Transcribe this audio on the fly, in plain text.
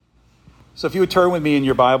So if you would turn with me in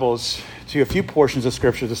your Bibles to a few portions of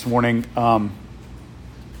Scripture this morning. And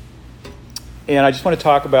I just want to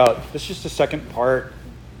talk about, this is just the second part.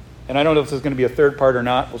 And I don't know if there's going to be a third part or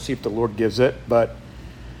not. We'll see if the Lord gives it. But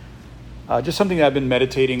just something that I've been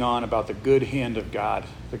meditating on about the good hand of God.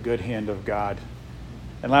 The good hand of God.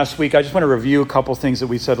 And last week, I just want to review a couple things that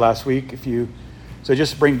we said last week. So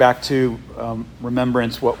just bring back to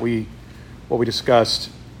remembrance what we discussed.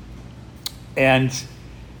 And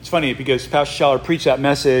it's funny because Pastor Schaller preached that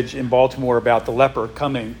message in Baltimore about the leper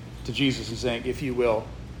coming to Jesus and saying, "If you will,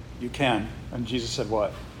 you can." And Jesus said,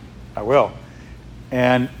 "What? I will."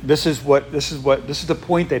 And this is the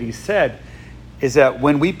point that he said, is that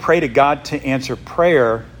when we pray to God to answer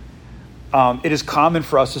prayer, it is common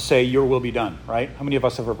for us to say, "Your will be done," right? How many of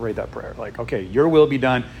us have ever prayed that prayer? Like, okay, your will be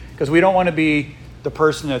done. Because we don't want to be the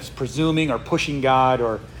person that's presuming or pushing God,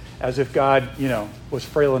 or as if God, was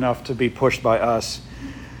frail enough to be pushed by us.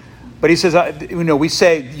 But he says, we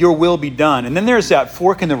say, "Your will be done." And then there's that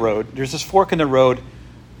fork in the road. There's this fork in the road.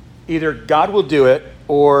 Either God will do it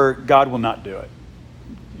or God will not do it.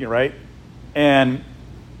 You're right? And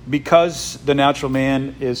because the natural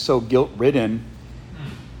man is so guilt-ridden,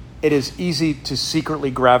 it is easy to secretly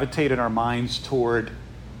gravitate in our minds toward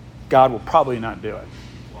God will probably not do it.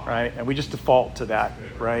 Right? And we just default to that,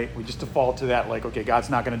 right? We just default to that, like, okay, God's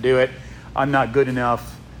not going to do it. I'm not good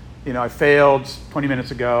enough. I failed 20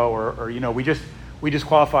 minutes ago, or we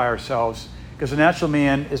disqualify ourselves because the natural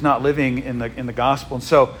man is not living in the gospel. And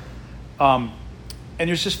so, and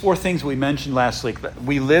there's just four things we mentioned last week.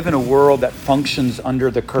 We live in a world that functions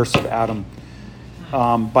under the curse of Adam.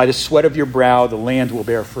 By the sweat of your brow, the land will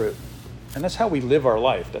bear fruit, and that's how we live our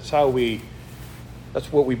life. That's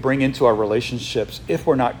what we bring into our relationships if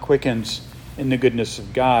we're not quickened in the goodness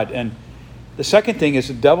of God. And the second thing is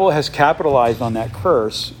the devil has capitalized on that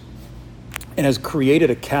curse and has created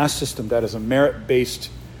a caste system that is a merit-based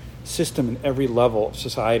system in every level of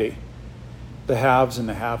society, the haves and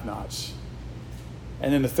the have-nots.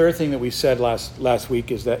 And then the third thing that we said last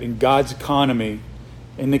week is that in God's economy,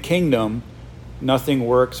 in the kingdom, nothing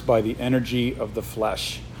works by the energy of the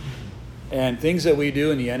flesh. And things that we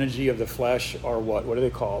do in the energy of the flesh are what? What are they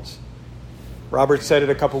called? Robert said it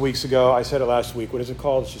a couple weeks ago. I said it last week. What is it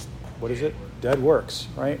called? It's just, what is it? Dead works,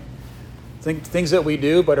 right? Things that we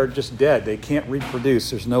do but are just dead. They can't reproduce.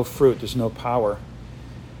 There's no fruit. There's no power.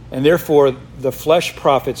 And therefore, the flesh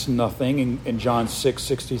profits nothing in John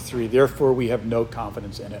 6:63. Therefore, we have no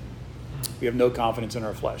confidence in it. We have no confidence in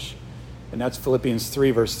our flesh. And that's Philippians 3,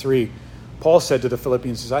 verse 3. Paul said to the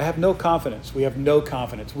Philippians, "I have no confidence." We have no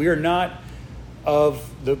confidence. We are not of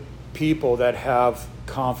the people that have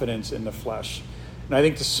confidence in the flesh. And I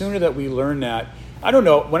think the sooner that we learn that, I don't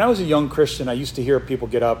know, when I was a young Christian, I used to hear people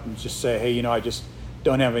get up and just say, "Hey, I just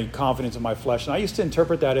don't have any confidence in my flesh." And I used to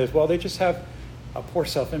interpret that as, well, they just have a poor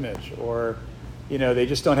self-image, or, they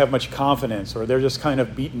just don't have much confidence, or they're just kind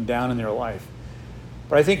of beaten down in their life.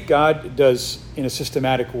 But I think God does, in a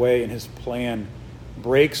systematic way, in his plan,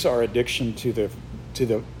 breaks our addiction to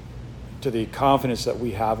the confidence that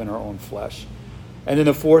we have in our own flesh. And then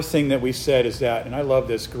the fourth thing that we said is that, and I love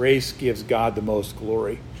this, grace gives God the most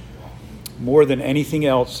glory. More than anything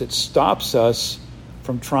else, it stops us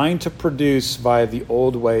from trying to produce via the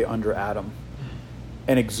old way under Adam,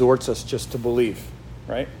 and exhorts us just to believe,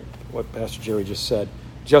 right? What Pastor Jerry just said,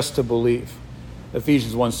 just to believe.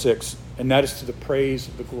 Ephesians 1:6, and that is to the praise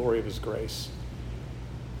of the glory of his grace.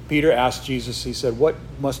 Peter asked Jesus, he said, "What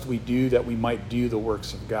must we do that we might do the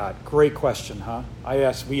works of God?" Great question, huh?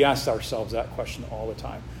 We ask ourselves that question all the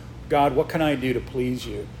time. God, what can I do to please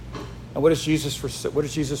you? And what does Jesus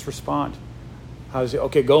respond? How does he?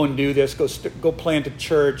 Okay, go and do this. Go plant a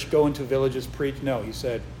church. Go into villages, preach. No, he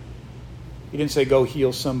didn't say go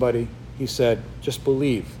heal somebody. He said, just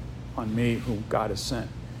believe on me whom God has sent.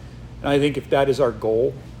 And I think if that is our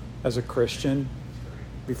goal as a Christian,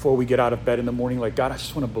 before we get out of bed in the morning, like, God, I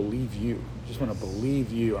just want to believe you. I just want to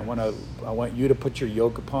believe you. I want you to put your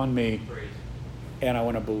yoke upon me, and I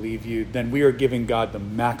want to believe you. Then we are giving God the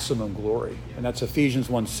maximum glory. And that's Ephesians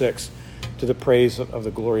 1:6, to the praise of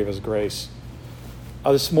the glory of his grace.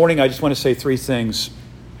 This morning, I just want to say three things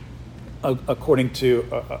according to,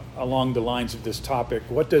 along the lines of this topic.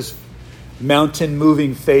 What does mountain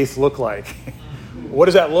moving faith look like? What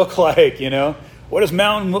does that look like, What does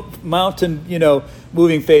mountain,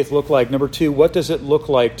 moving faith look like? Number two, what does it look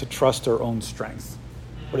like to trust our own strength?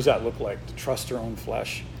 What does that look like, to trust our own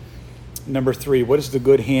flesh? Number three, what is the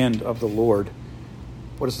good hand of the Lord?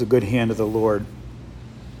 What is the good hand of the Lord?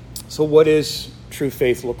 So what is true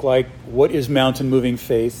faith look like? What is mountain moving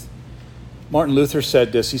faith? Martin Luther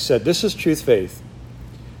said this. He said, "This is true faith.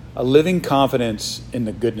 A living confidence in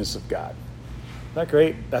the goodness of God. Isn't that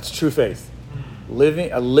great? That's true faith.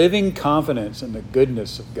 A living confidence in the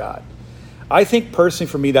goodness of God. I think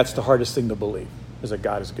personally for me, that's the hardest thing to believe, is that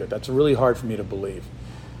God is good. That's really hard for me to believe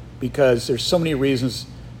because there's so many reasons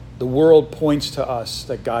the world points to us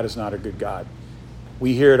that God is not a good God.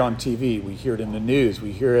 We hear it on TV. We hear it in the news.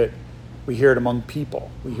 We hear it among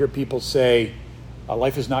people. We hear people say,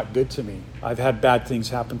 life is not good to me. I've had bad things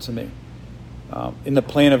happen to me. In the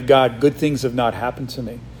plan of God, good things have not happened to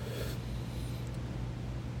me.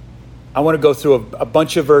 I want to go through a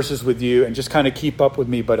bunch of verses with you and just kind of keep up with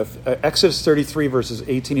me. But Exodus 33, verses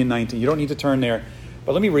 18 and 19. You don't need to turn there,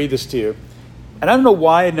 but let me read this to you. And I don't know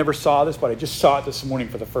why I never saw this, but I just saw it this morning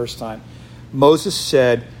for the first time. Moses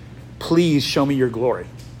said, please show me your glory.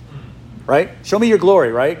 Right? Show me your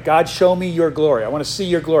glory, right? God, show me your glory. I want to see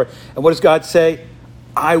your glory. And what does God say?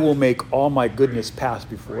 I will make all my goodness pass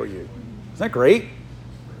before you. Isn't that great?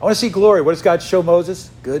 I want to see glory. What does God show Moses?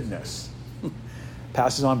 Goodness.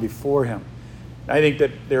 Passes on before him. And I think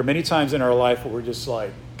that there are many times in our life where we're just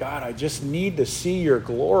like, God, I just need to see your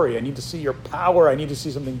glory. I need to see your power. I need to see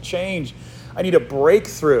something change. I need a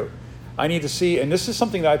breakthrough. I need to see, and this is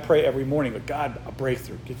something that I pray every morning, but God, a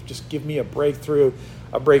breakthrough. Just give me a breakthrough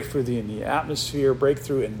in the atmosphere,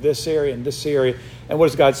 breakthrough in this area, in this area. And what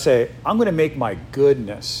does God say? I'm going to make my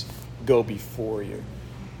goodness go before you.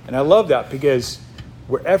 And I love that because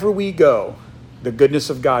wherever we go, the goodness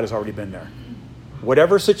of God has already been there.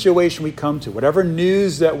 Whatever situation we come to, whatever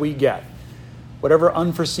news that we get, whatever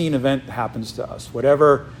unforeseen event happens to us,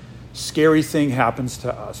 whatever scary thing happens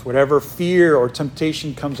to us, whatever fear or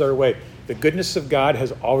temptation comes our way, the goodness of God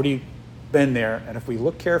has already been there. And if we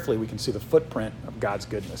look carefully, we can see the footprint of God's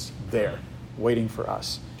goodness there, waiting for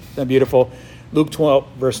us. Isn't that beautiful? Luke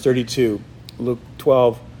 12, verse 32. Luke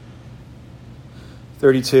 12,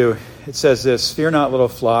 32. It says this, fear not, little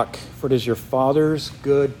flock, for it is your Father's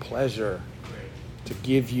good pleasure to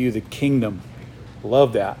give you the kingdom.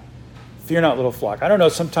 Love that. Fear not, little flock. I don't know,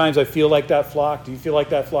 sometimes I feel like that flock. Do you feel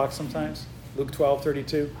like that flock sometimes? Luke 12,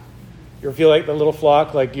 32. You ever feel like the little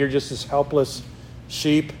flock, like you're just this helpless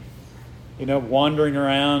sheep, wandering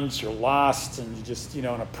around, you're lost and you're just,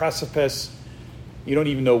 on a precipice. You don't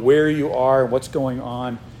even know where you are and what's going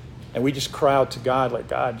on. And we just cry out to God like,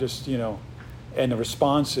 God, just, and the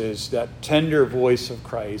response is that tender voice of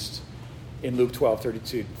Christ in Luke 12,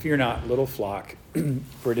 32. Fear not, little flock,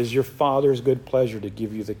 for it is your Father's good pleasure to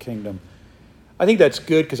give you the kingdom. I think that's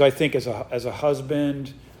good because I think as a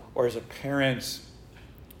husband or as a parent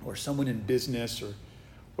or someone in business or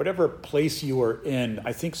whatever place you are in,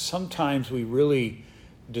 I think sometimes we really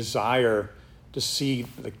desire to see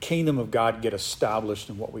the kingdom of God get established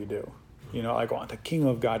in what we do. I want the kingdom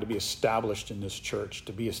of God to be established in this church,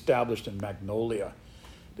 to be established in Magnolia,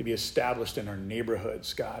 to be established in our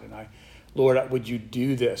neighborhoods, God. And Lord, would you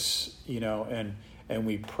do this, and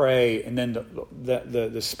we pray. And then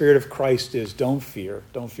the Spirit of Christ is, don't fear,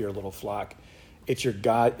 little flock. It's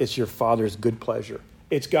your Father's good pleasure.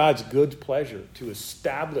 It's God's good pleasure to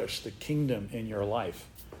establish the kingdom in your life.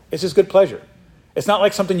 It's his good pleasure. It's not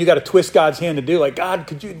like something you got to twist God's hand to do. Like, God,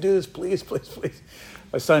 could you do this, please, please, please?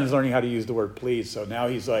 My son is learning how to use the word please. So now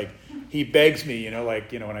he's like, he begs me,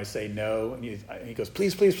 when I say no, and he goes,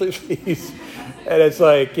 please, please, please, please. And it's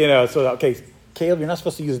like, so, okay, Caleb, you're not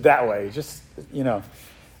supposed to use it that way. Just,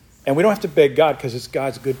 and we don't have to beg God because it's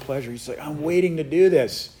God's good pleasure. He's like, I'm waiting to do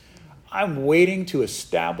this. I'm waiting to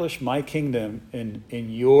establish my kingdom in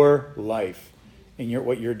your life, in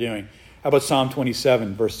what you're doing. How about Psalm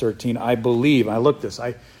 27, verse 13? I believe, I looked this,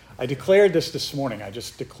 I declared this morning. I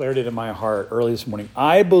just declared it in my heart early this morning.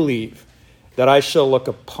 I believe that I shall look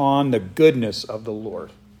upon the goodness of the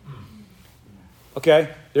Lord.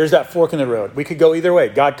 Okay? There's that fork in the road. We could go either way.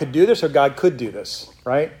 God could do this or God could do this,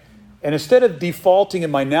 right? And instead of defaulting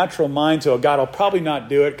in my natural mind to, God, I'll probably not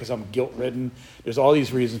do it because I'm guilt-ridden. There's all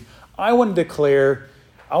these reasons. I want to declare,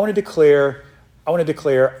 I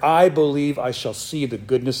believe I shall see the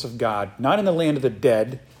goodness of God, not in the land of the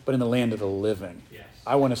dead, but in the land of the living. Yes.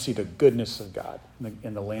 I want to see the goodness of God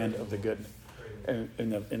in the land of the good, in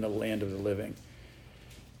the land of the living.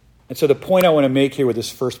 And so the point I want to make here with this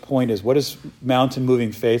first point is, what does mountain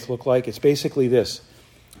moving faith look like? It's basically this.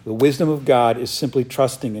 The wisdom of God is simply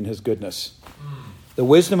trusting in his goodness. The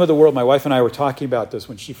wisdom of the world, my wife and I were talking about this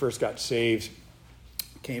when she first got saved,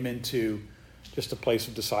 came into just a place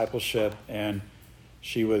of discipleship, and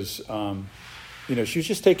she was, she was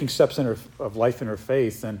just taking steps of life in her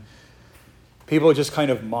faith, and people just kind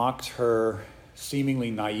of mocked her seemingly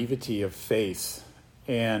naivety of faith.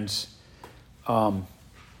 And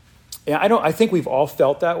I think we've all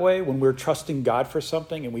felt that way when we're trusting God for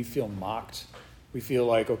something and we feel mocked We feel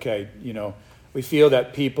like, okay, we feel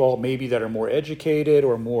that people maybe that are more educated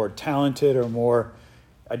or more talented or more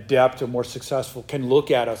adept or more successful can look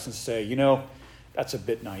at us and say, that's a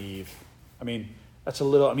bit naive.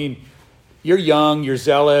 You're young, you're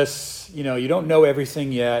zealous, you don't know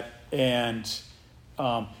everything yet.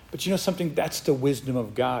 But something, that's the wisdom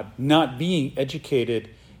of God, not being educated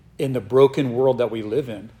in the broken world that we live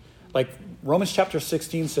in. Like Romans chapter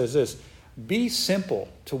 16 says this, be simple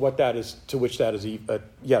to which that is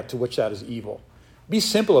evil. Be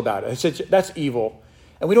simple about it. It says that's evil.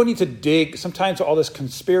 And we don't need to dig sometimes all this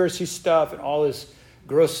conspiracy stuff and all this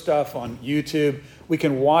gross stuff on YouTube. We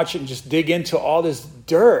can watch it and just dig into all this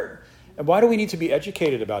dirt. And why do we need to be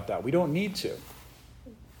educated about that? We don't need to.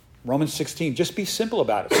 Romans 16, just be simple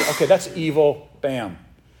about it. Say, okay, that's evil. Bam.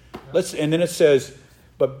 And then it says,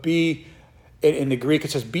 but be, in the Greek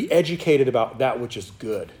it says, be educated about that which is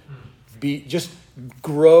good. Just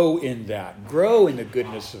grow in that. Grow in the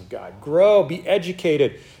goodness of God. Be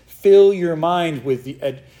educated. Fill your mind with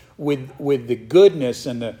the goodness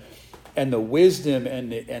and the wisdom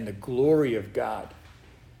and the glory of God.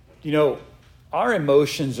 Our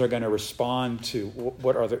emotions are going to respond to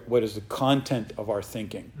what is the content of our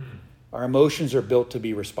thinking. Our emotions are built to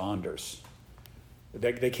be responders.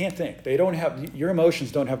 They can't think. Your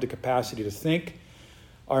emotions don't have the capacity to think.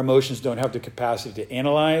 Our emotions don't have the capacity to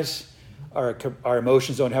analyze. Our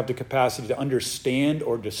emotions don't have the capacity to understand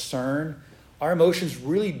or discern. Our emotions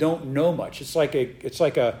really don't know much. It's like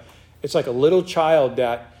a little child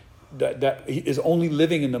that is only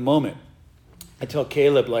living in the moment. I tell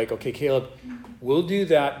Caleb, okay, Caleb, we'll do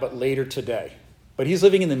that, but later today. But he's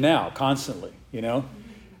living in the now constantly,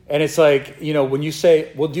 And it's like, when you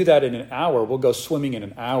say, we'll do that in an hour, we'll go swimming in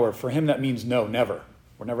an hour. For him, that means no, never.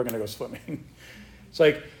 We're never going to go swimming. It's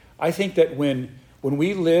like, I think that when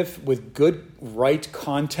we live with good, right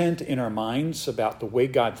content in our minds about the way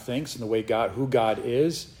God thinks and the way who God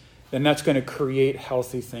is, then that's going to create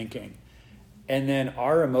healthy thinking. And then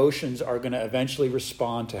our emotions are going to eventually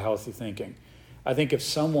respond to healthy thinking. I think if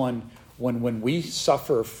someone, when we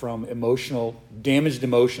suffer from damaged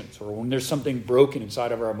emotions, or when there's something broken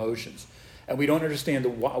inside of our emotions, and we don't understand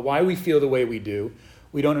why we feel the way we do,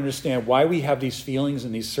 we don't understand why we have these feelings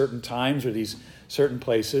in these certain times or these certain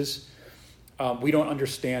places, we don't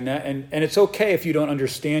understand that. And it's okay if you don't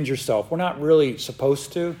understand yourself. We're not really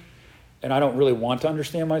supposed to, and I don't really want to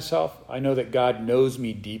understand myself. I know that God knows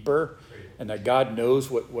me deeper, and that God knows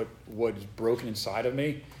what is broken inside of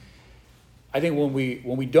me. I think when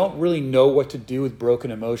we don't really know what to do with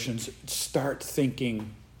broken emotions, start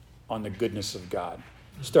thinking on the goodness of God.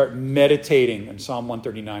 Start meditating in Psalm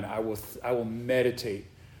 139. I will meditate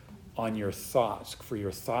on your thoughts, for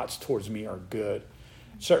your thoughts towards me are good.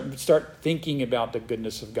 Start thinking about the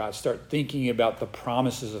goodness of God. Start thinking about the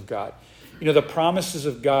promises of God. The promises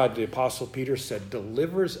of God, the Apostle Peter said,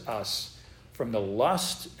 delivers us from the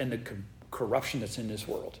lust and the corruption that's in this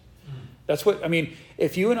world. That's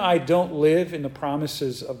if you and I don't live in the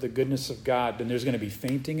promises of the goodness of God, then there's going to be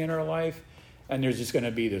fainting in our life, and there's just going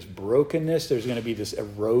to be this brokenness, there's going to be this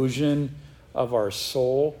erosion of our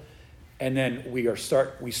soul, and then we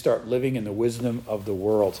start living in the wisdom of the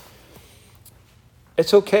world.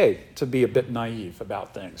 It's okay to be a bit naive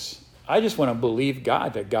about things. I just want to believe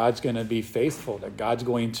God, that God's going to be faithful, that God's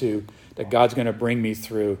going to bring me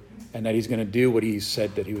through, and that he's going to do what he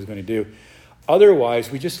said that he was going to do.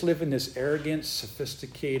 Otherwise, we just live in this arrogant,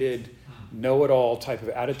 sophisticated, know-it-all type of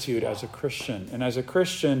attitude as a Christian. And as a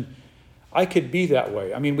Christian, I could be that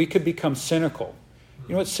way. We could become cynical.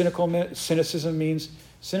 You know what cynicism means?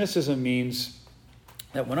 Cynicism means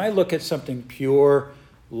that when I look at something pure,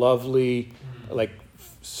 lovely, like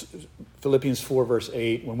Philippians 4 verse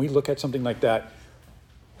 8, when we look at something like that,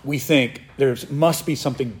 we think there must be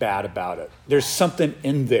something bad about it. There's something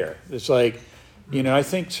in there. It's like, I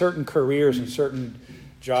think certain careers and certain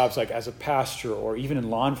jobs, like as a pastor or even in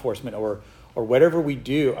law enforcement or whatever we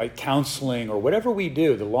do, like counseling or whatever we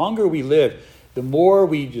do, the longer we live, the more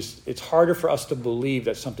it's harder for us to believe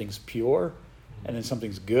that something's pure and then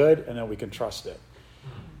something's good and then we can trust it.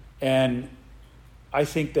 And I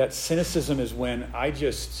think that cynicism is when I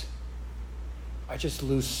just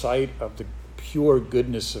lose sight of the pure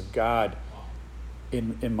goodness of God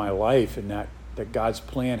in my life, and that God's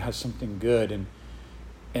plan has something good.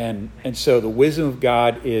 And so the wisdom of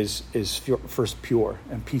God is first pure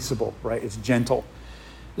and peaceable, right? It's gentle.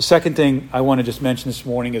 The second thing I want to just mention this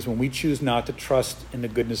morning is when we choose not to trust in the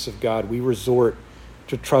goodness of God, we resort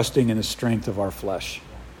to trusting in the strength of our flesh.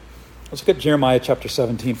 Let's look at Jeremiah chapter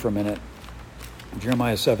 17 for a minute.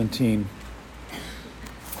 Jeremiah 17.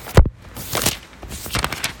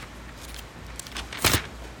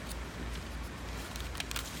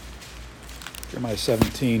 Jeremiah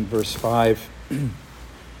 17, verse 5.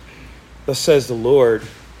 Thus says the Lord,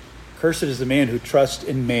 cursed is the man who trusts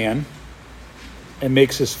in man and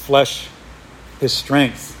makes his flesh his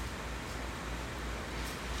strength.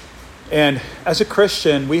 And as a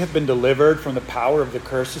Christian, we have been delivered from the power of the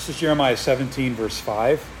curse. This is Jeremiah 17, verse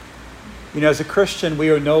 5. As a Christian, we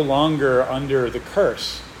are no longer under the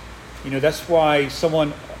curse. That's why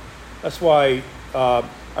I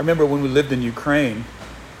remember when we lived in Ukraine,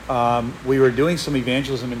 we were doing some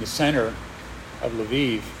evangelism in the center of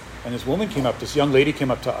Lviv, and this young lady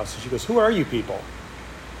came up to us, and she goes, "Who are you people?"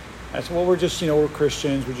 And I said, "Well, we're just, we're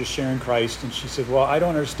Christians, we're just sharing Christ." And she said, "Well, I don't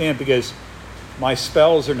understand because my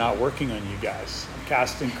spells are not working on you guys. I'm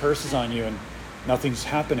casting curses on you and nothing's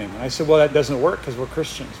happening." And I said, "Well, that doesn't work because we're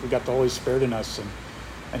Christians. We got the Holy Spirit in us."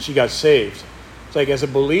 And she got saved. It's like, as a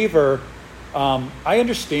believer, I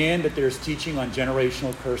understand that there's teaching on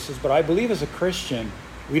generational curses, but I believe as a Christian,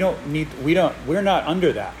 we're not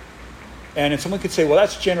under that. And if someone could say, "Well,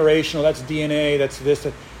 that's generational, that's DNA, that's this,"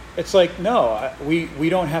 it's like, no, we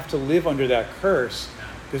don't have to live under that curse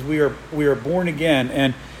because we are born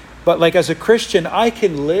again. But like as a Christian, I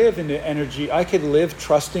can live in the energy. I can live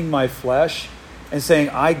trusting my flesh and saying,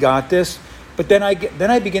 "I got this." But then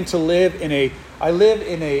I begin to live in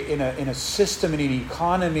a system, in an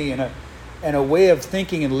economy, and a way of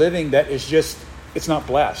thinking and living that is just, it's not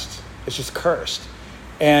blessed. It's just cursed.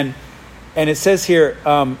 And it says here,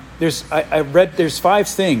 there's 5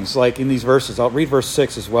 things like in these verses. I'll read verse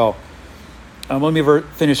 6 as well. Let me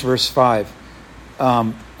finish verse 5.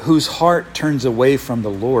 Whose heart turns away from the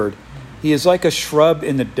Lord. He is like a shrub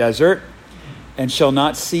in the desert and shall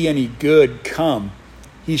not see any good come.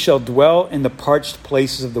 He shall dwell in the parched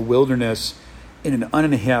places of the wilderness in an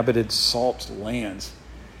uninhabited salt land.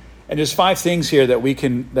 And there's 5 things here that we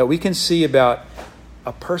can see about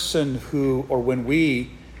a person who, or when we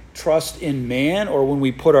trust in man or when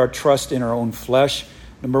we put our trust in our own flesh.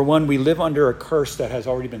 Number 1, we live under a curse that has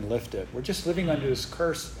already been lifted. We're just living under this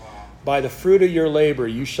curse. By the fruit of your labor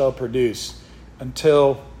you shall produce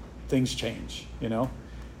until things change,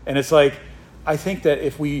 And it's like, I think that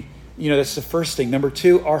if we, that's the first thing. Number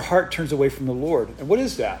 2, our heart turns away from the Lord. And what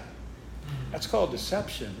is that? That's called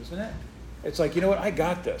deception, isn't it? It's like, you know what, I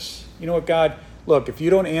got this. You know what, God, look, if you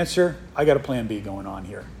don't answer, I got a plan B going on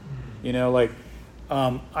here.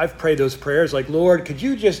 I've prayed those prayers like, "Lord, could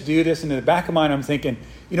you just do this?" And in the back of my mind, I'm thinking,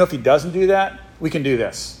 if he doesn't do that, we can do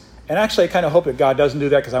this. And actually, I kind of hope that God doesn't do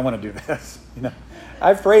that because I want to do this.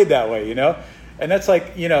 I've prayed that way, And that's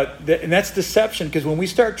like, and that's deception, because when we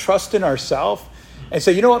start trusting ourselves and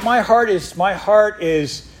say, "You know what, my heart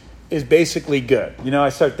is basically good." I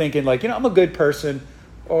start thinking like, I'm a good person,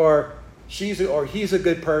 or he's a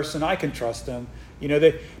good person. I can trust him.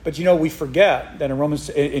 But we forget that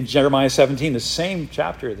in Jeremiah 17, the same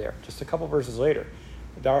chapter there, just a couple verses later,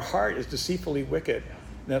 that our heart is deceitfully wicked.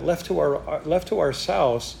 And that left to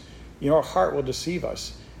ourselves, our heart will deceive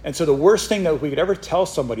us. And so the worst thing that we could ever tell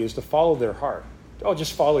somebody is to follow their heart. Oh,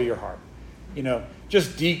 just follow your heart.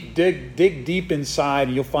 Just dig deep inside,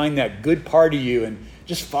 and you'll find that good part of you, and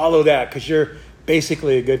just follow that because you're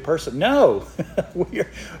basically a good person. No,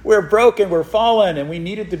 we're broken, we're fallen, and we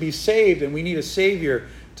needed to be saved, and we need a Savior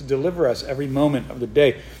to deliver us every moment of the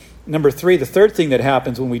day. Number 3, the third thing that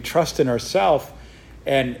happens when we trust in ourselves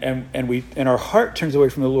and our heart turns away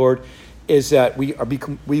from the Lord is that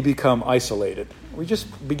we become isolated. We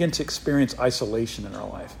just begin to experience isolation in our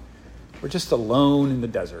life. We're just alone in the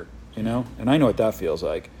desert, and I know what that feels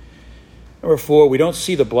like. Number 4, we don't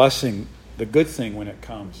see the blessing, the good thing when it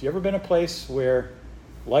comes. You ever been a place where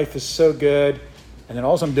life is so good and then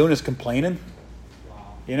all I'm doing is complaining?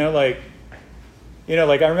 Wow. Like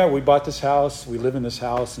I remember we bought this house, we live in this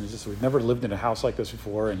house, and we've never lived in a house like this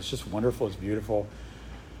before, and it's just wonderful, it's beautiful.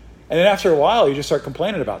 And then after a while, you just start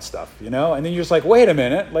complaining about stuff, and then you're just like, wait a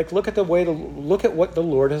minute, like look at what the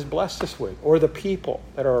Lord has blessed us with, or the people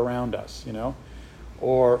that are around us,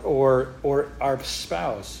 or our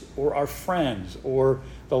spouse, or our friends, or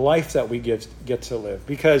the life that we get to live.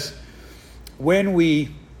 Because when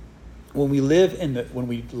we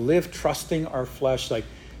live trusting our flesh, like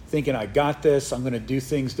thinking, "I got this, I'm going to do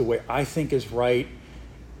things the way I think is right,"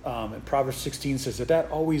 and Proverbs 16 says that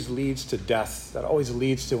always leads to death. That always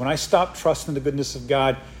leads to, when I stop trusting the goodness of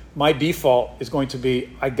God, my default is going to be,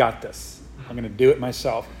 "I got this. I'm going to do it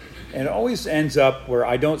myself." And it always ends up where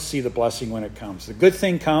I don't see the blessing when it comes. The good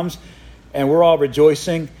thing comes, and we're all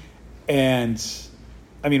rejoicing, and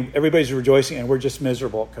everybody's rejoicing, and we're just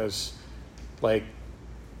miserable because,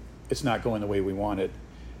 it's not going the way we wanted.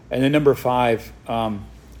 And then number 5,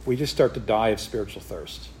 we just start to die of spiritual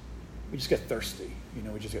thirst. We just get thirsty.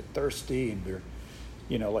 We just get thirsty, and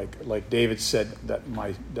like David said,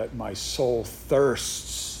 that my soul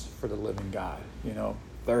thirsts for the living God,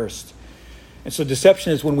 thirst. And so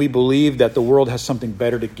deception is when we believe that the world has something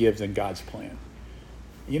better to give than God's plan.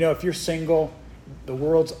 If you're single, the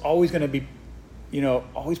world's always going to be,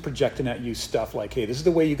 always projecting at you stuff like, hey, this is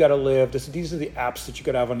the way you got to live. These are the apps that you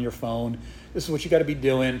got to have on your phone. This is what you got to be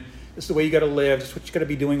doing. This is the way you got to live. This is what you got to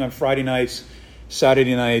be doing on Friday nights,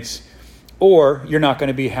 Saturday nights, or you're not going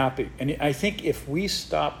to be happy. And I think if we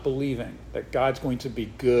stop believing that God's going to be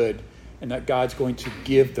good and that God's going to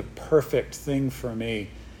give the perfect thing for me,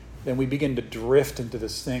 then we begin to drift into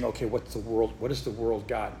this thing, okay, what is the world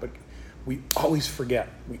got? But we always forget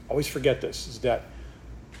this, is that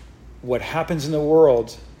what happens in the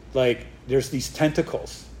world, like there's these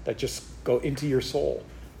tentacles that just go into your soul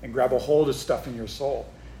and grab a hold of stuff in your soul.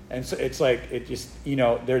 And so it's like, it just,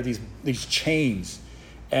 there are these chains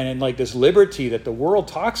and like this liberty that the world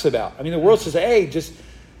talks about. I mean, the world says, hey, just,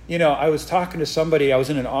 I was talking to somebody,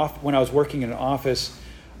 when I was working in an office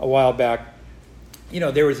a while back,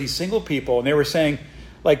 there was these single people and they were saying,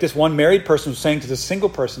 like this one married person was saying to this single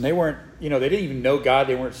person, they weren't, they didn't even know God,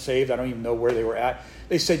 they weren't saved, I don't even know where they were at.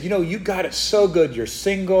 They said, you got it so good, you're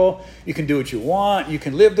single, you can do what you want, you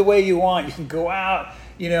can live the way you want, you can go out,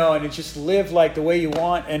 and it just live like the way you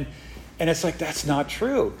want. And it's like, that's not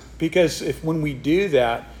true. Because when we do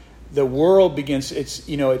that, the world begins,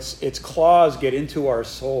 its claws get into our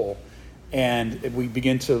soul and we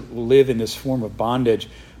begin to live in this form of bondage.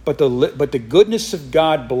 But the goodness of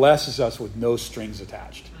God blesses us with no strings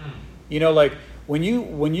attached. Like when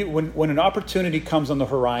an opportunity comes on the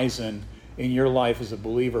horizon in your life as a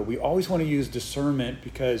believer, we always want to use discernment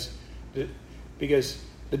because the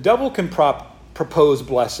devil can propose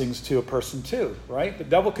blessings to a person too, right? The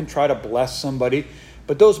devil can try to bless somebody,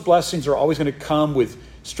 but those blessings are always going to come with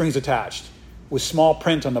strings attached, with small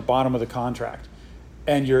print on the bottom of the contract,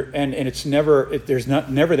 and it's never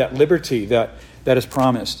never that liberty that is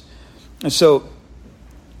promised. And so,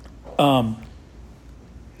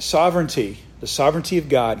 sovereignty, the sovereignty of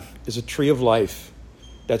God, is a tree of life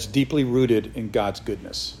that's deeply rooted in God's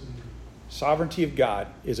goodness. Sovereignty of God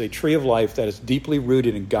is a tree of life that is deeply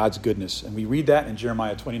rooted in God's goodness. And we read that in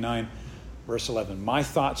Jeremiah 29, verse 11. My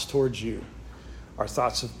thoughts towards you are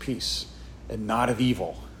thoughts of peace and not of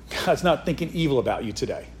evil. God's not thinking evil about you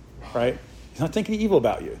today, right? He's not thinking evil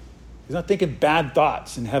about you. He's not thinking bad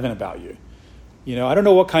thoughts in heaven about you. I don't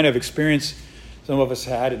know what kind of experience some of us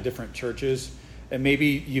had in different churches. And maybe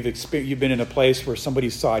you've been in a place where somebody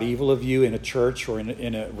thought evil of you in a church or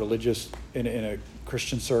in a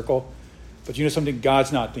Christian circle. But something?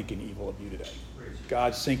 God's not thinking evil of you today.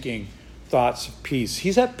 God's thinking thoughts of peace.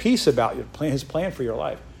 He's at peace about his plan for your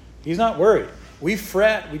life. He's not worried. We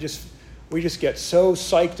fret. We just get so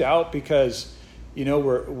psyched out because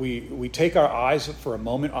we take our eyes for a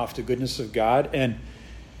moment off the goodness of God and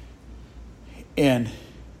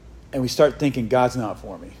we start thinking God's not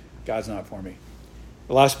for me. God's not for me.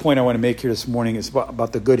 The last point I want to make here this morning is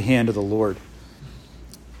about the good hand of the Lord.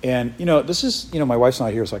 And, this is, my wife's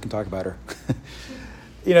not here, so I can talk about her.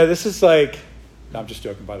 This is like, no, I'm just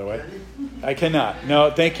joking, by the way. I cannot. No,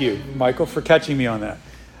 thank you, Michael, for catching me on that.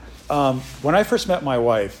 When I first met my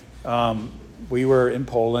wife, we were in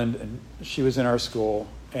Poland, and she was in our school.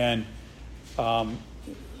 And I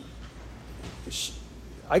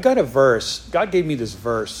got a verse. God gave me this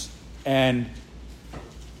verse. And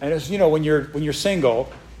as when you're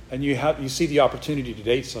single, and you see the opportunity to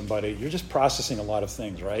date somebody, you're just processing a lot of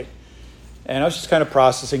things, right? And I was just kind of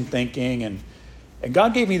processing, thinking, and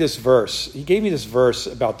God gave me this verse. He gave me this verse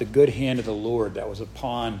about the good hand of the Lord that was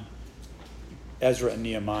upon Ezra and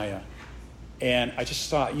Nehemiah. And I just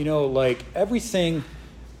thought, like everything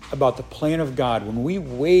about the plan of God, when we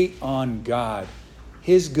wait on God,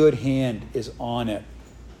 his good hand is on it,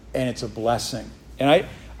 and it's a blessing. And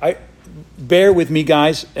I bear with me,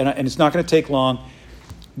 guys, and it's not going to take long.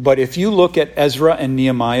 But if you look at Ezra and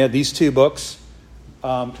Nehemiah, these two books,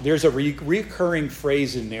 there's a recurring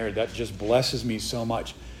phrase in there that just blesses me so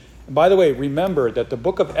much. And by the way, remember that the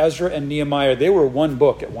book of Ezra and Nehemiah, they were one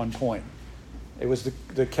book at one point. It was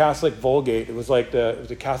the Catholic Vulgate. It was like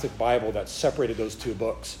the Catholic Bible that separated those two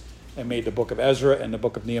books and made the book of Ezra and the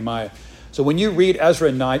book of Nehemiah. So when you read Ezra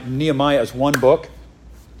and Nehemiah as one book,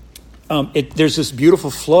 there's this beautiful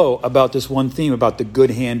flow about this one theme, about the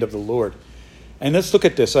good hand of the Lord. And let's look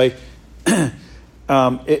at this. If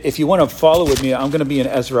you want to follow with me, I'm going to be in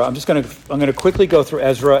Ezra. I'm going to quickly go through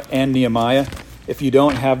Ezra and Nehemiah. If you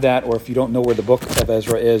don't have that, or if you don't know where the book of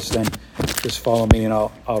Ezra is, then just follow me and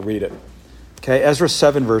I'll read it. Okay, Ezra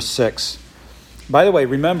 7, verse 6. By the way,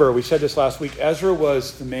 remember, we said this last week, Ezra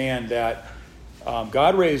was the man that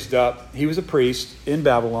God raised up, he was a priest in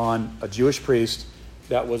Babylon, a Jewish priest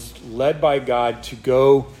that was led by God to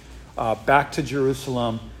go back to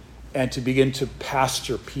Jerusalem and to begin to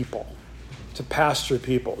pasture people.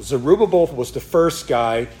 Zerubbabel was the first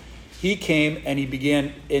guy. He came and he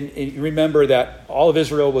began, and remember that all of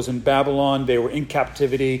Israel was in Babylon. They were in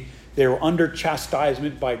captivity. They were under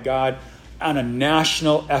chastisement by God on a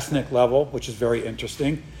national ethnic level, which is very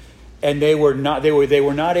interesting. And they were not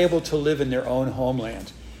able to live in their own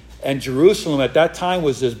homeland. And Jerusalem at that time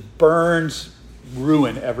was this burned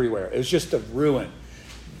ruin everywhere. It was just a ruin.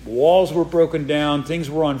 Walls were broken down. Things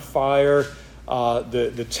were on fire.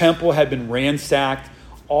 The temple had been ransacked.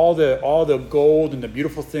 All the gold and the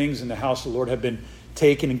beautiful things in the house of the Lord had been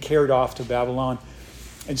taken and carried off to Babylon.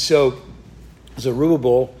 And so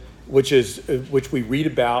Zerubbabel, which we read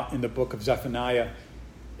about in the book of Zephaniah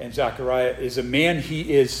and Zechariah, is a man.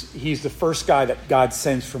 He's the first guy that God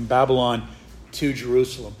sends from Babylon to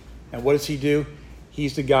Jerusalem. And what does he do?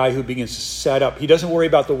 He's the guy who begins to set up. He doesn't worry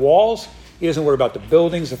about the walls. He doesn't worry about the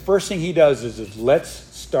buildings. The first thing he does is let's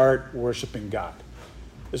start worshiping God.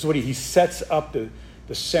 This is what he sets up the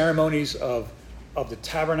ceremonies of the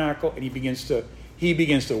tabernacle, and he begins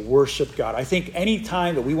to worship God. I think any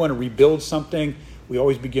time that we want to rebuild something, we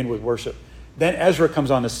always begin with worship. Then Ezra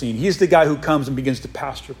comes on the scene. He's the guy who comes and begins to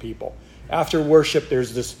pastor people. After worship,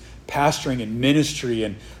 there's this pastoring and ministry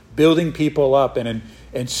and building people up and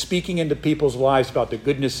speaking into people's lives about the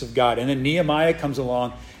goodness of God. And then Nehemiah comes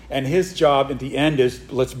along, and his job at the end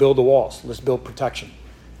is, let's build the walls. Let's build protection.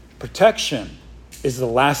 Protection is the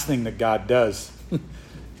last thing that God does.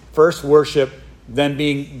 First worship,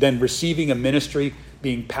 then receiving a ministry,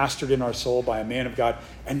 being pastored in our soul by a man of God,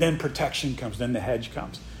 and then protection comes, then the hedge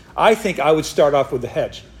comes. I think I would start off with the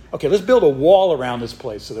hedge. Okay, let's build a wall around this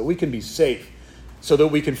place so that we can be safe, so that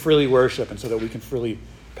we can freely worship, and so that we can freely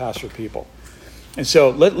pastor people. And so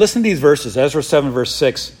listen to these verses, Ezra 7, verse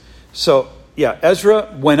 6. So,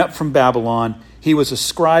 Ezra went up from Babylon. He was a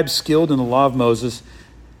scribe skilled in the law of Moses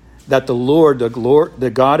that the Lord,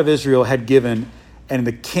 the God of Israel, had given. And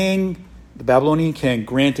the king, the Babylonian king,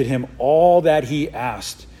 granted him all that he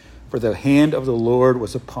asked, for the hand of the Lord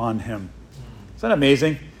was upon him. Isn't that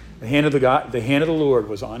amazing? The hand of the Lord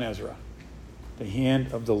was on Ezra. The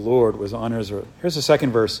hand of the Lord was on Ezra. Here's the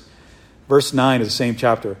second verse. Verse 9 of the same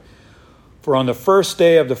chapter. For on the first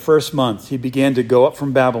day of the first month, he began to go up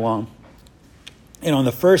from Babylon. And on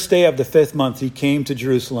the first day of the 5th month, he came to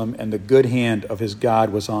Jerusalem, and the good hand of his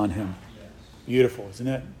God was on him. Beautiful, isn't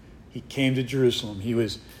it? He came to Jerusalem.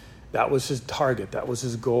 That was his target. That was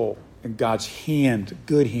his goal. And God's hand,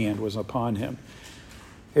 good hand, was upon him.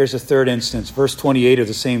 Here's a third instance. Verse 28 of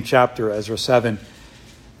the same chapter, Ezra 7.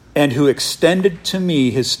 And who extended to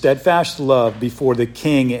me his steadfast love before the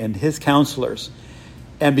king and his counselors,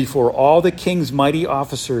 and before all the king's mighty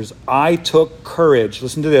officers, I took courage.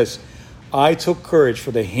 Listen to this. I took courage,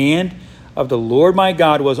 for the hand of the Lord my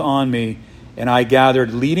God was on me, and I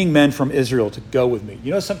gathered leading men from Israel to go with me.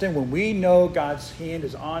 You know something? When we know God's hand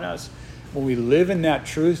is on us, when we live in that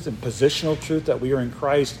truth and positional truth that we are in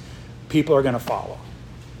Christ, people are going to follow.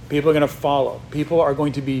 People are going to follow. People are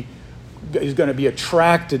going to be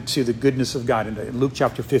attracted to the goodness of God. In Luke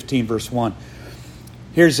chapter 15, verse 1.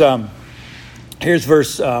 Here's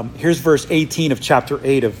verse 18 of chapter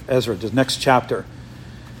 8 of Ezra, the next chapter.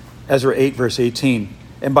 Ezra 8, verse 18.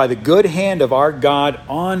 And by the good hand of our God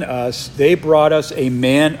on us, they brought us a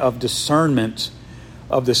man of discernment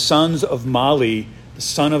of the sons of Mali, the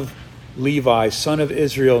son of Levi, son of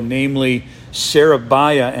Israel, namely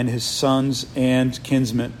Sherebiah and his sons and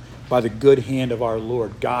kinsmen. By the good hand of our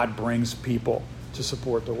Lord, God brings people to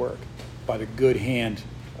support the work. By the good hand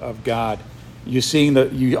of God. Are you seeing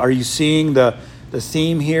the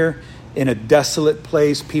theme here? In a desolate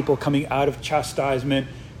place, people coming out of chastisement,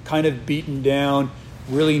 kind of beaten down,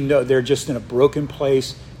 really know they're just in a broken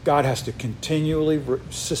place. God has to continually,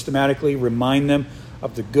 systematically remind them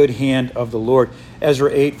of the good hand of the Lord.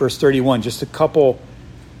 Ezra 8, verse 31, just a couple.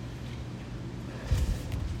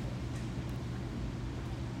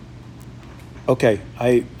 Okay,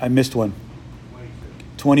 I missed one.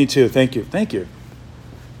 22, thank you. I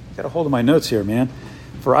got a hold of my notes here, man.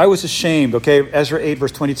 For I was ashamed, Ezra 8,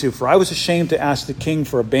 verse 22. For I was ashamed to ask the king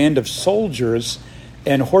for a band of soldiers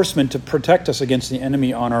and horsemen to protect us against the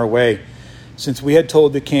enemy on our way. Since we had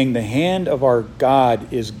told the king, the hand of our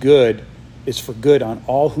God is for good on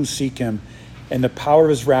all who seek him, and the power of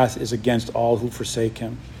his wrath is against all who forsake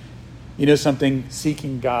him. You know something?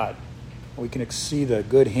 Seeking God. We can see the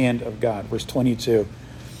good hand of God. Verse 22.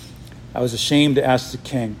 I was ashamed to ask the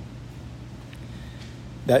king.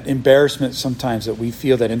 That embarrassment sometimes that we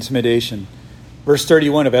feel, that intimidation. Verse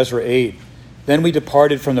 31 of Ezra 8. Then we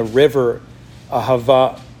departed from the river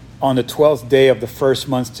Ahava on the 12th day of the first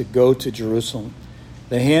month to go to Jerusalem.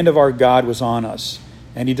 The hand of our God was on us,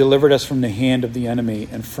 and he delivered us from the hand of the enemy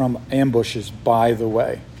and from ambushes by the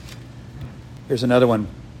way. Here's another one.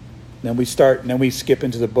 Then we skip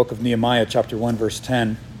into the book of Nehemiah, chapter 1, verse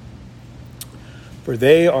 10. For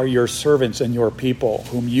they are your servants and your people,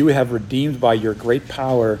 whom you have redeemed by your great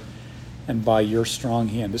power and by your strong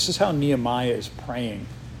hand. This is how Nehemiah is praying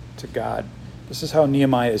to God. This is how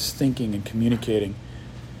Nehemiah is thinking and communicating.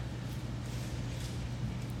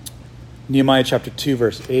 Nehemiah chapter 2,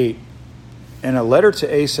 verse 8. And a letter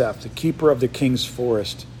to Asaph, the keeper of the king's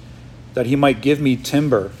forest, that he might give me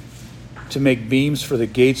timber to make beams for the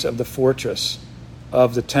gates of the fortress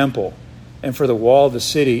of the temple, and for the wall of the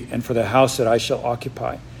city, and for the house that I shall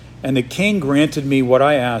occupy. And the king granted me what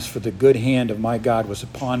I asked, for the good hand of my God was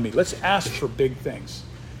upon me. Let's ask for big things.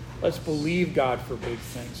 Let's believe God for big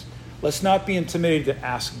things. Let's not be intimidated to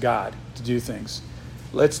ask God to do things.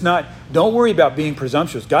 Don't worry about being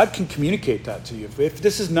presumptuous. God can communicate that to you. If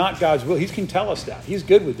this is not God's will, he can tell us that. He's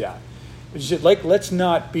good with that. Let's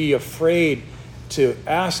not be afraid to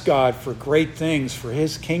ask God for great things for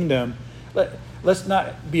his kingdom. Let's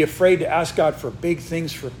not be afraid to ask God for big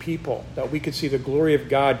things for people, that we could see the glory of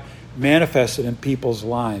God manifested in people's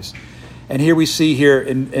lives. And here we see here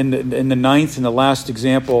in the ninth and the last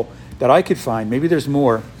example that I could find, maybe there's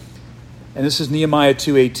more, and this is Nehemiah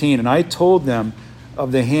 2:18. And I told them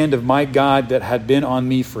of the hand of my God that had been on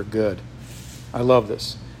me for good. I love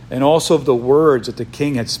this. And also of the words that the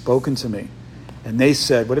king had spoken to me. And they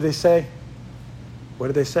said, what did they say? What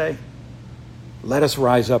did they say? Let us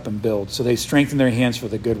rise up and build. So they strengthened their hands for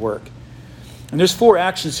the good work. And there's 4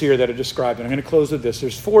 actions here that are described. And I'm going to close with this.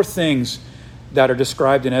 There's 4 things that are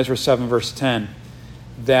described in Ezra 7, verse 10,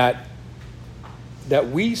 that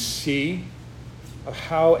we see of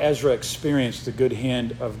how Ezra experienced the good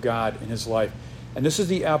hand of God in his life. And this is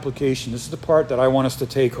the application. This is the part that I want us to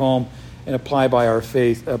take home and apply by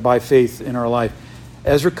faith in our life.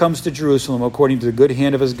 Ezra comes to Jerusalem according to the good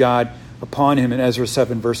hand of his God upon him in Ezra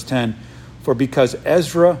 7, verse 10. For because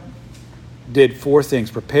Ezra did 4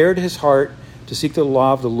 things, prepared his heart to seek the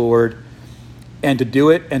law of the Lord and to do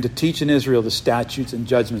it and to teach in Israel the statutes and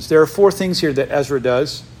judgments. There are 4 things here that Ezra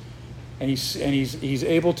does, and he's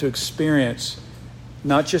able to experience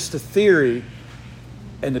not just the theory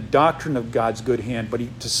and the doctrine of God's good hand, but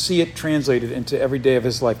to see it translated into every day of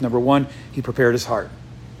his life. Number 1, he prepared his heart.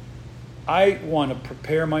 I want to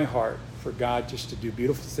prepare my heart for God just to do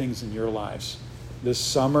beautiful things in your lives this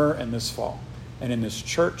summer and this fall, and in this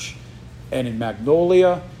church, and in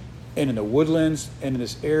Magnolia, and in the Woodlands, and in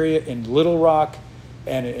this area, in Little Rock,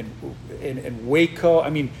 and in Waco.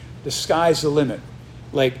 I mean, the sky's the limit.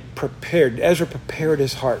 Ezra prepared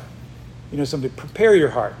his heart. You know something? Prepare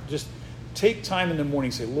your heart. Just take time in the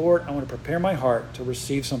morning. Say, Lord, I want to prepare my heart to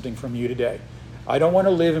receive something from you today. I don't want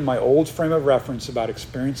to live in my old frame of reference about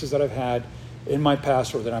experiences that I've had in my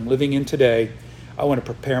past or that I'm living in today. I want to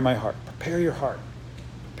prepare my heart. Prepare your heart.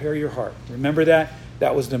 Prepare your heart. Remember that?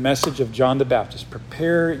 That was the message of John the Baptist.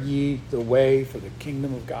 Prepare ye the way, for the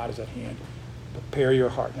kingdom of God is at hand. Prepare your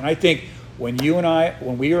heart. And I think when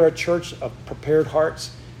we are a church of prepared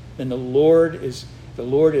hearts, then the Lord is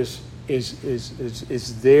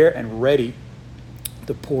there and ready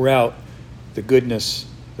to pour out the goodness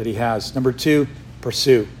that he has. Number 2,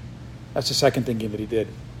 pursue. That's the second thing that he did.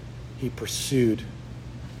 He pursued.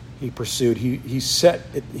 He pursued. He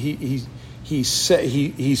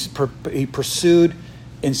pursued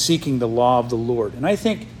in seeking the law of the Lord. And I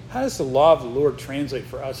think, how does the law of the Lord translate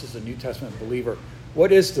for us as a New Testament believer?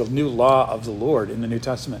 What is the new law of the Lord in the New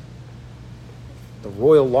Testament? The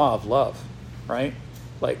royal law of love, right?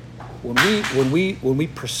 Like when we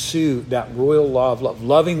pursue that royal law of love,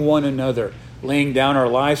 loving one another, laying down our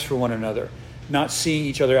lives for one another, not seeing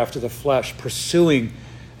each other after the flesh, pursuing.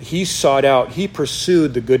 He sought out, he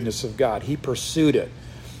pursued the goodness of God. He pursued it.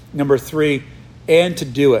 Number 3, and to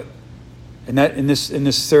do it. And that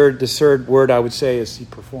this third word I would say is he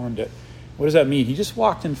performed it. What does that mean? He just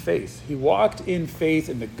walked in faith. He walked in faith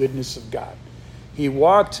in the goodness of God. He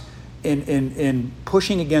walked in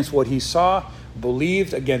pushing against what he saw,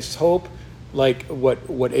 believed against hope, like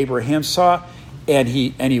what Abraham saw, and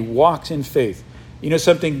he walked in faith. You know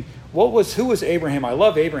something? Who was Abraham? I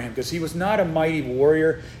love Abraham because he was not a mighty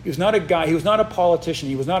warrior. He was not a politician.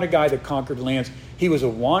 He was not a guy that conquered lands. He was a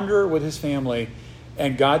wanderer with his family,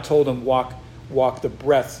 and God told him, walk the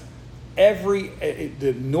breadth,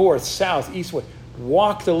 the north, south, east, west,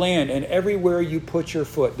 walk the land, and everywhere you put your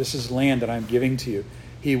foot, this is land that I'm giving to you.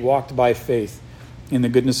 He walked by faith in the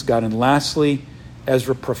goodness of God. And lastly,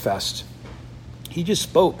 Ezra professed. He just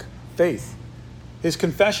spoke faith. His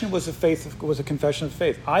confession was a confession of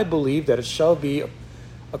faith. I believe that it shall be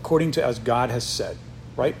according to as God has said.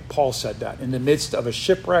 Right? Paul said that. In the midst of a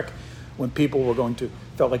shipwreck, when people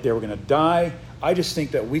felt like they were going to die, I just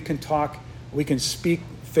think that we can talk, we can speak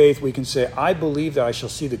faith, we can say, I believe that I shall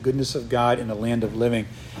see the goodness of God in the land of living.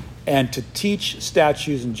 And to teach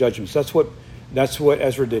statutes and judgments. That's what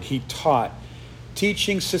Ezra did. He taught.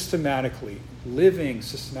 Teaching systematically, living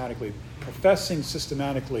systematically, professing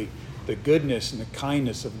systematically the goodness and the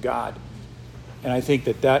kindness of God. And I think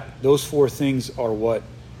that those four things are what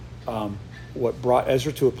brought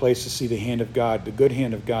Ezra to a place to see the hand of God, the good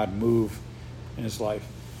hand of God move in his life.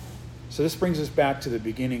 So this brings us back to the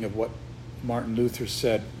beginning of what Martin Luther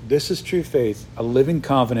said. This is true faith, a living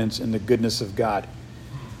confidence in the goodness of God.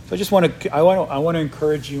 So I want to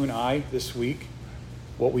encourage you and I this week,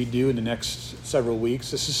 what we do in the next several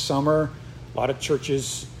weeks. This is summer. A lot of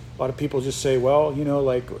churches, a lot of people just say, well,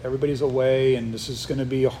 like everybody's away and this is going to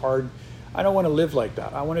be hard. I don't want to live like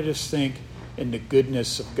that. I want to just think in the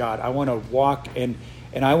goodness of God. I want to walk and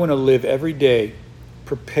I want to live every day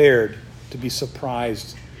prepared to be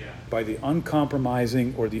surprised by the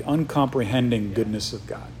uncompromising or the uncomprehending goodness of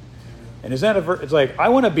God. And is that it's like, I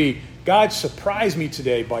want to be, God, surprise me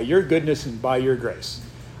today by your goodness and by your grace.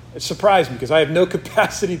 It surprised me because I have no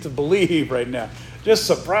capacity to believe right now. Just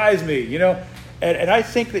surprise me, And I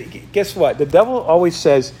think that, guess what? The devil always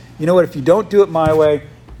says, you know what, if you don't do it my way,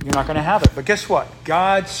 you're not going to have it. But guess what?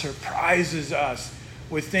 God surprises us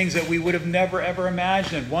with things that we would have never, ever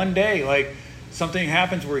imagined. One day, like something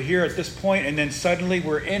happens, we're here at this point, and then suddenly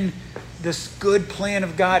we're in this good plan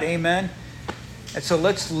of God. Amen? And so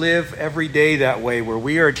let's live every day that way, where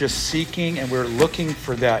we are just seeking and we're looking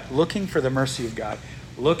for that, looking for the mercy of God,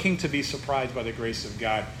 looking to be surprised by the grace of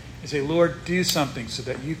God. And say, Lord, do something so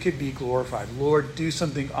that you could be glorified. Lord, do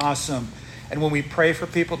something awesome. And when we pray for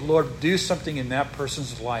people, Lord, do something in that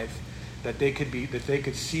person's life that they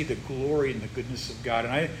could see the glory and the goodness of God.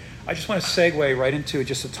 And I just want to segue right into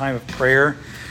just a time of prayer.